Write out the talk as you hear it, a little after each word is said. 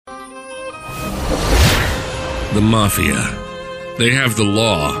The Mafia. They have the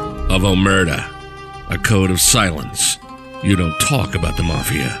law of Omerta, a code of silence. You don't talk about the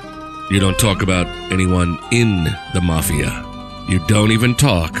Mafia. You don't talk about anyone in the Mafia. You don't even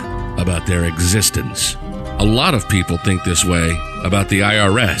talk about their existence. A lot of people think this way about the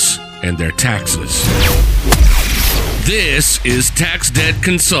IRS and their taxes. This is Tax Debt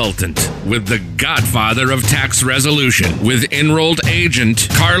Consultant with the godfather of tax resolution with enrolled agent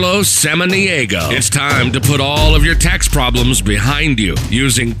Carlos Samaniego. It's time to put all of your tax problems behind you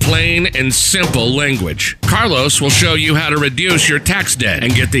using plain and simple language. Carlos will show you how to reduce your tax debt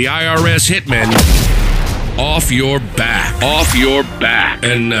and get the IRS hitmen off your back. Off your back.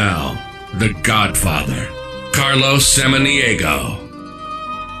 And now, the godfather, Carlos Samaniego.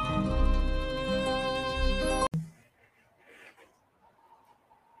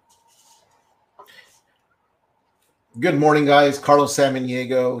 Good morning, guys. Carlos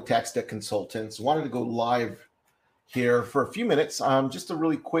Samaniego, Tax Debt Consultants. Wanted to go live here for a few minutes. Just a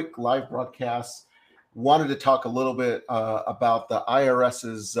really quick live broadcast. Wanted to talk a little bit about the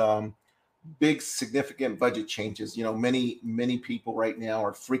IRS's big, significant budget changes. You know, many people right now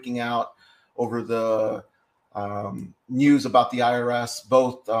are freaking out over the news about the IRS,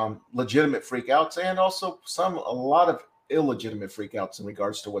 both legitimate freakouts and also a lot of illegitimate freakouts in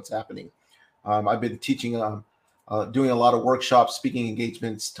regards to what's happening. I've been teaching doing a lot of workshops, speaking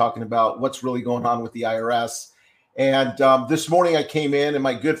engagements, talking about what's really going on with the IRS. And this morning I came in, and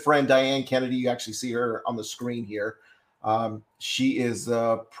my good friend Diane Kennedy, you actually see her on the screen here. She is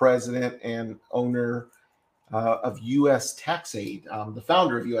president and owner of U.S. TaxAid, the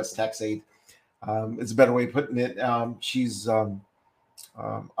founder of U.S. TaxAid. It's a better way of putting it. She's an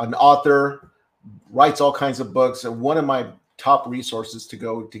author, writes all kinds of books, and one of my top resources to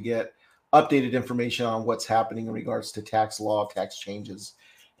go to get updated information on what's happening in regards to tax law, tax changes.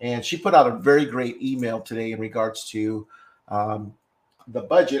 And she put out a very great email today in regards to the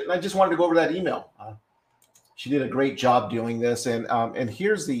budget. And I just wanted to go over that email. She did a great job doing this. And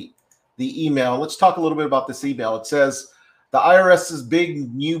here's the email. Let's talk a little bit about this email. It says, the IRS's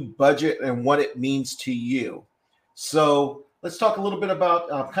big new budget and what it means to you. So let's talk a little bit about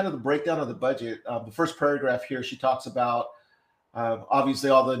kind of the breakdown of the budget. The first paragraph here, she talks about obviously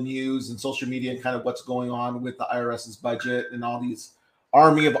all the news and social media and kind of what's going on with the IRS's budget and all these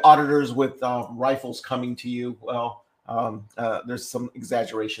army of auditors with rifles coming to you. Well, there's some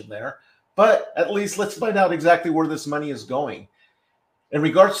exaggeration there, but at least let's find out exactly where this money is going. In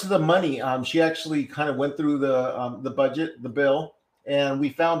regards to the money, she actually kind of went through the budget, the bill, and we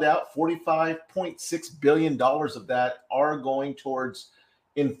found out $45.6 billion of that are going towards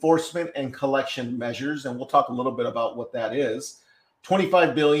enforcement and collection measures, and we'll talk a little bit about what that is.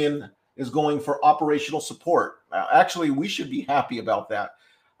 $25 billion is going for operational support. Actually, we should be happy about that.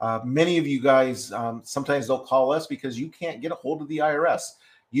 Many of you guys sometimes don't call us because you can't get a hold of the IRS.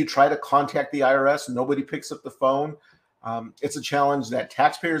 You try to contact the IRS, nobody picks up the phone. It's a challenge that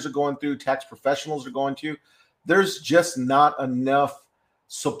taxpayers are going through, tax professionals are going through. There's just not enough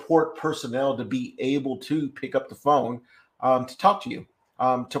support personnel to be able to pick up the phone to talk to you.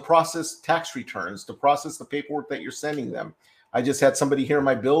 To process tax returns, to process the paperwork that you're sending them. I just had somebody here in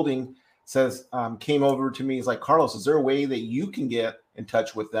my building came over to me. He's like, Carlos, is there a way that you can get in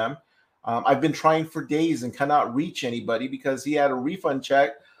touch with them? I've been trying for days and cannot reach anybody because he had a refund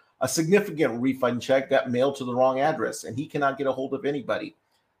check, a significant refund check that mailed to the wrong address, and he cannot get a hold of anybody.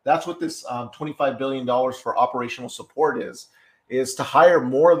 That's what this $25 billion for operational support is to hire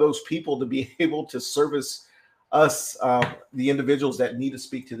more of those people to be able to service us, the individuals that need to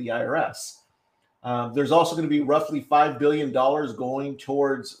speak to the IRS. There's also going to be roughly $5 billion going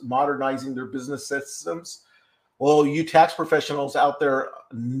towards modernizing their business systems. Well, you tax professionals out there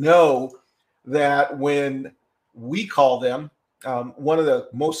know that when we call them, one of the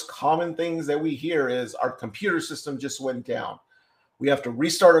most common things that we hear is our computer system just went down. We have to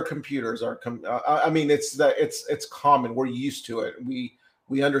restart our computers. It's common. We're used to it.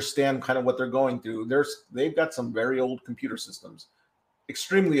 We understand kind of what they're going through. They've got some very old computer systems,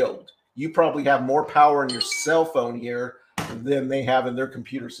 extremely old. You probably have more power in your cell phone here than they have in their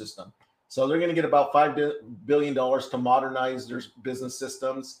computer system. So they're going to get about $5 billion to modernize their business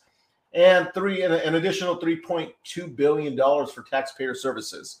systems, and an additional $3.2 billion for taxpayer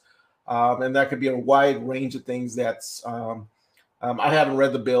services. And that could be a wide range of things. I haven't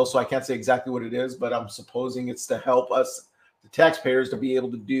read the bill, so I can't say exactly what it is, but I'm supposing it's to help us, the taxpayers, to be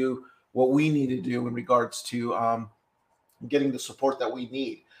able to do what we need to do in regards to getting the support that we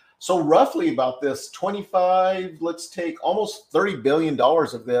need. So roughly about this 25, let's take almost $30 billion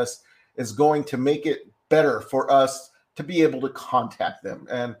of this is going to make it better for us to be able to contact them.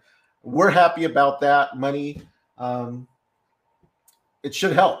 And we're happy about that money. it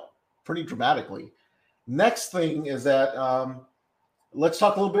should help pretty dramatically. Next thing is that let's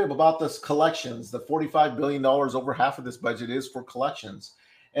talk a little bit about this collections. The $45 billion, over half of this budget is for collections.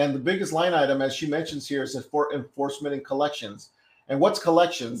 And the biggest line item, as she mentions here, is for enforcement and collections. And what's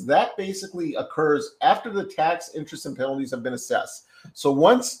collections? That basically occurs after the tax, interest, and penalties have been assessed. So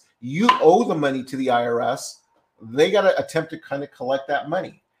once you owe the money to the IRS, they got to attempt to kind of collect that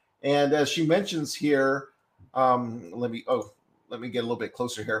money. And as she mentions here, let me get a little bit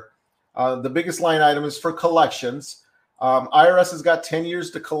closer here. The biggest line item is for collections. IRS has got 10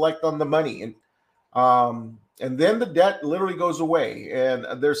 years to collect on the money. And then the debt literally goes away. And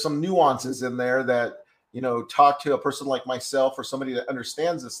there's some nuances in there that, talk to a person like myself or somebody that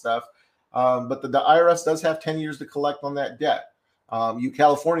understands this stuff. But the IRS does have 10 years to collect on that debt. You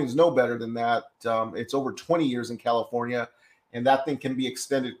Californians know better than that. It's over 20 years in California, and that thing can be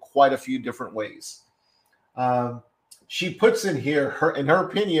extended quite a few different ways. She puts in here, in her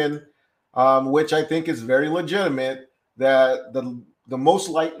opinion, which I think is very legitimate, that the most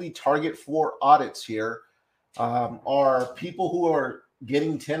likely target for audits here are people who are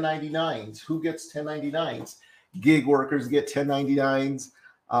getting 1099s. Who gets 1099s? Gig workers get 1099s.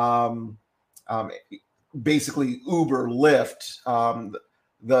 Basically Uber, Lyft,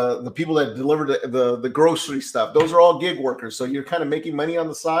 the people that deliver the grocery stuff. Those are all gig workers. So you're kind of making money on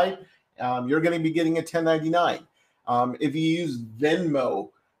the side. You're going to be getting a 1099. If you use Venmo,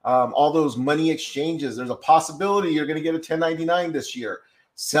 all those money exchanges, there's a possibility you're going to get a 1099 this year.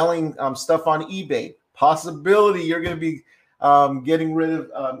 Selling stuff on eBay, possibility you're going to be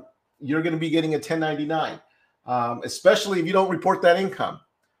you're going to be getting a 1099, especially if you don't report that income.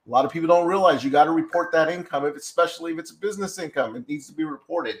 A lot of people don't realize you got to report that income, especially if it's a business income. It needs to be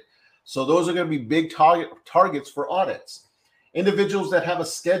reported. So those are going to be big targets for audits. Individuals that have a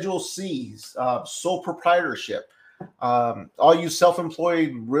Schedule C, sole proprietorship, all you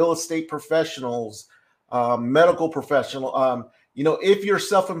self-employed real estate professionals, medical professional, if you're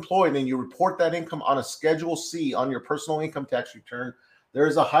self-employed and you report that income on a Schedule C on your personal income tax return, there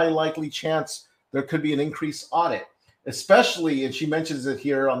is a high likely chance there could be an increased audit. Especially, and she mentions it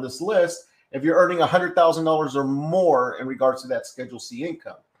here on this list, if you're earning $100,000 or more in regards to that Schedule C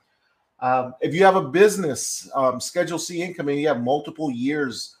income. If you have a business Schedule C income and you have multiple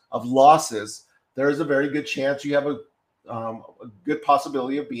years of losses, there is a very good chance you have a good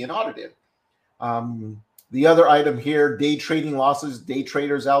possibility of being audited. The other item here, day trading losses, day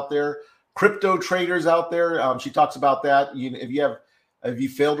traders out there, crypto traders out there. She talks about that. If you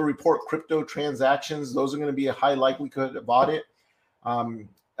fail to report crypto transactions, those are going to be a high likelihood of audit. And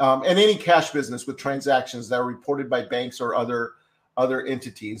any cash business with transactions that are reported by banks or other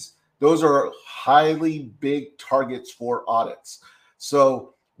entities, those are highly big targets for audits.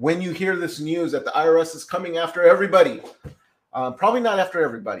 So when you hear this news that the IRS is coming after everybody, probably not after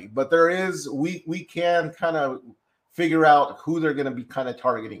everybody, but we can kind of figure out who they're going to be kind of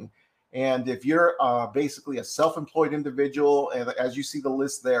targeting. And if you're basically a self-employed individual, and as you see the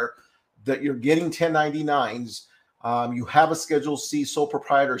list there, that you're getting 1099s, you have a Schedule C sole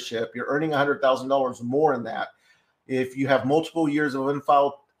proprietorship, you're earning $100,000 more in that. If you have multiple years of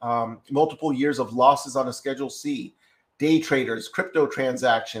multiple years of losses on a Schedule C, day traders, crypto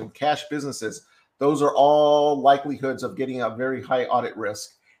transaction, cash businesses, those are all likelihoods of getting a very high audit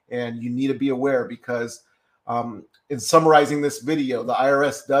risk. And you need to be aware because in summarizing this video, the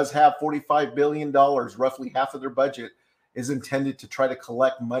IRS does have $45 billion, roughly half of their budget is intended to try to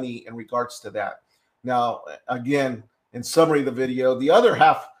collect money in regards to that. Now, again, in summary of the video, the other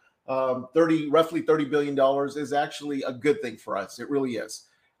half, roughly $30 billion is actually a good thing for us. It really is.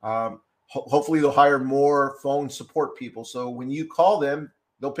 Hopefully they'll hire more phone support people. So when you call them,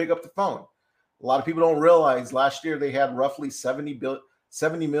 they'll pick up the phone. A lot of people don't realize last year they had roughly 70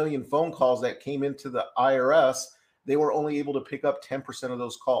 million phone calls that came into the IRS. They were only able to pick up 10% of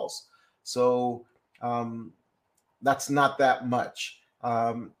those calls. So that's not that much.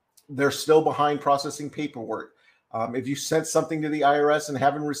 They're still behind processing paperwork. If you sent something to the IRS and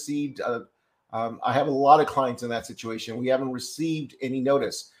haven't received, I have a lot of clients in that situation. We haven't received any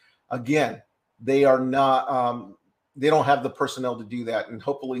notice. Again, they are not, they don't have the personnel to do that. And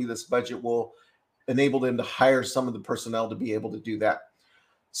hopefully this budget will enable them to hire some of the personnel to be able to do that.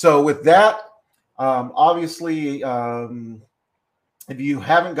 So with that, obviously, if you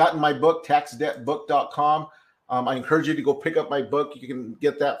haven't gotten my book, taxdebtbook.com, I encourage you to go pick up my book. You can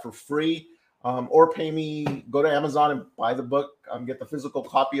get that for free, or pay me, go to Amazon and buy the book, get the physical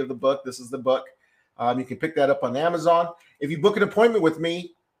copy of the book. This is the book. You can pick that up on Amazon. If you book an appointment with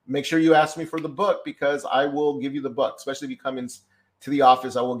me, make sure you ask me for the book because I will give you the book, especially if you come in to the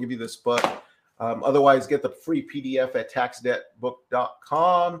office, I will give you this book. Otherwise, get the free PDF at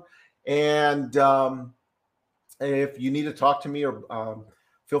taxdebtbook.com. And if you need to talk to me, or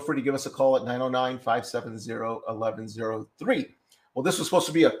feel free to give us a call at 909-570-1103. Well, this was supposed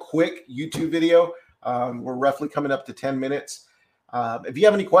to be a quick YouTube video. We're roughly coming up to 10 minutes. If you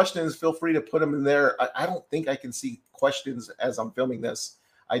have any questions, feel free to put them in there. I don't think I can see questions as I'm filming this.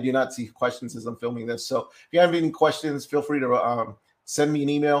 I do not see questions as I'm filming this. So if you have any questions, feel free to send me an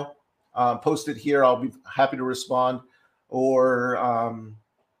email, post it here. I'll be happy to respond, or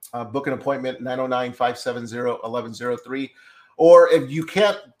book an appointment, 909-570-1103. Or if you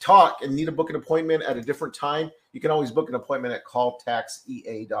can't talk and need to book an appointment at a different time, you can always book an appointment at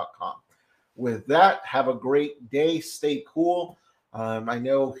calltaxea.com. With that, have a great day. Stay cool. I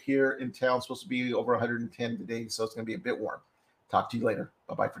know here in town it's supposed to be over 110 today, so it's going to be a bit warm. Talk to you later.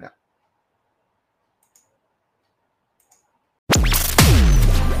 Bye-bye for now.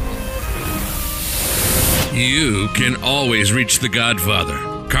 You can always reach the Godfather,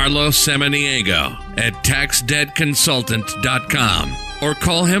 Carlos Samaniego, at taxdebtconsultant.com, or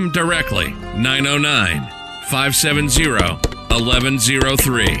call him directly,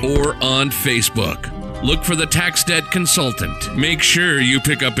 909-570-1103, or on Facebook. Look for the Tax Debt Consultant. Make sure you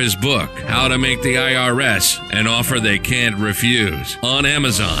pick up his book, How to Make the IRS an Offer They Can't Refuse, on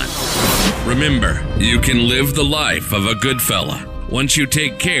Amazon. Remember, you can live the life of a good fella once you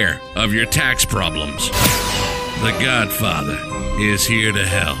take care of your tax problems. The Godfather is here to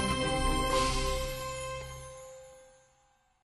help.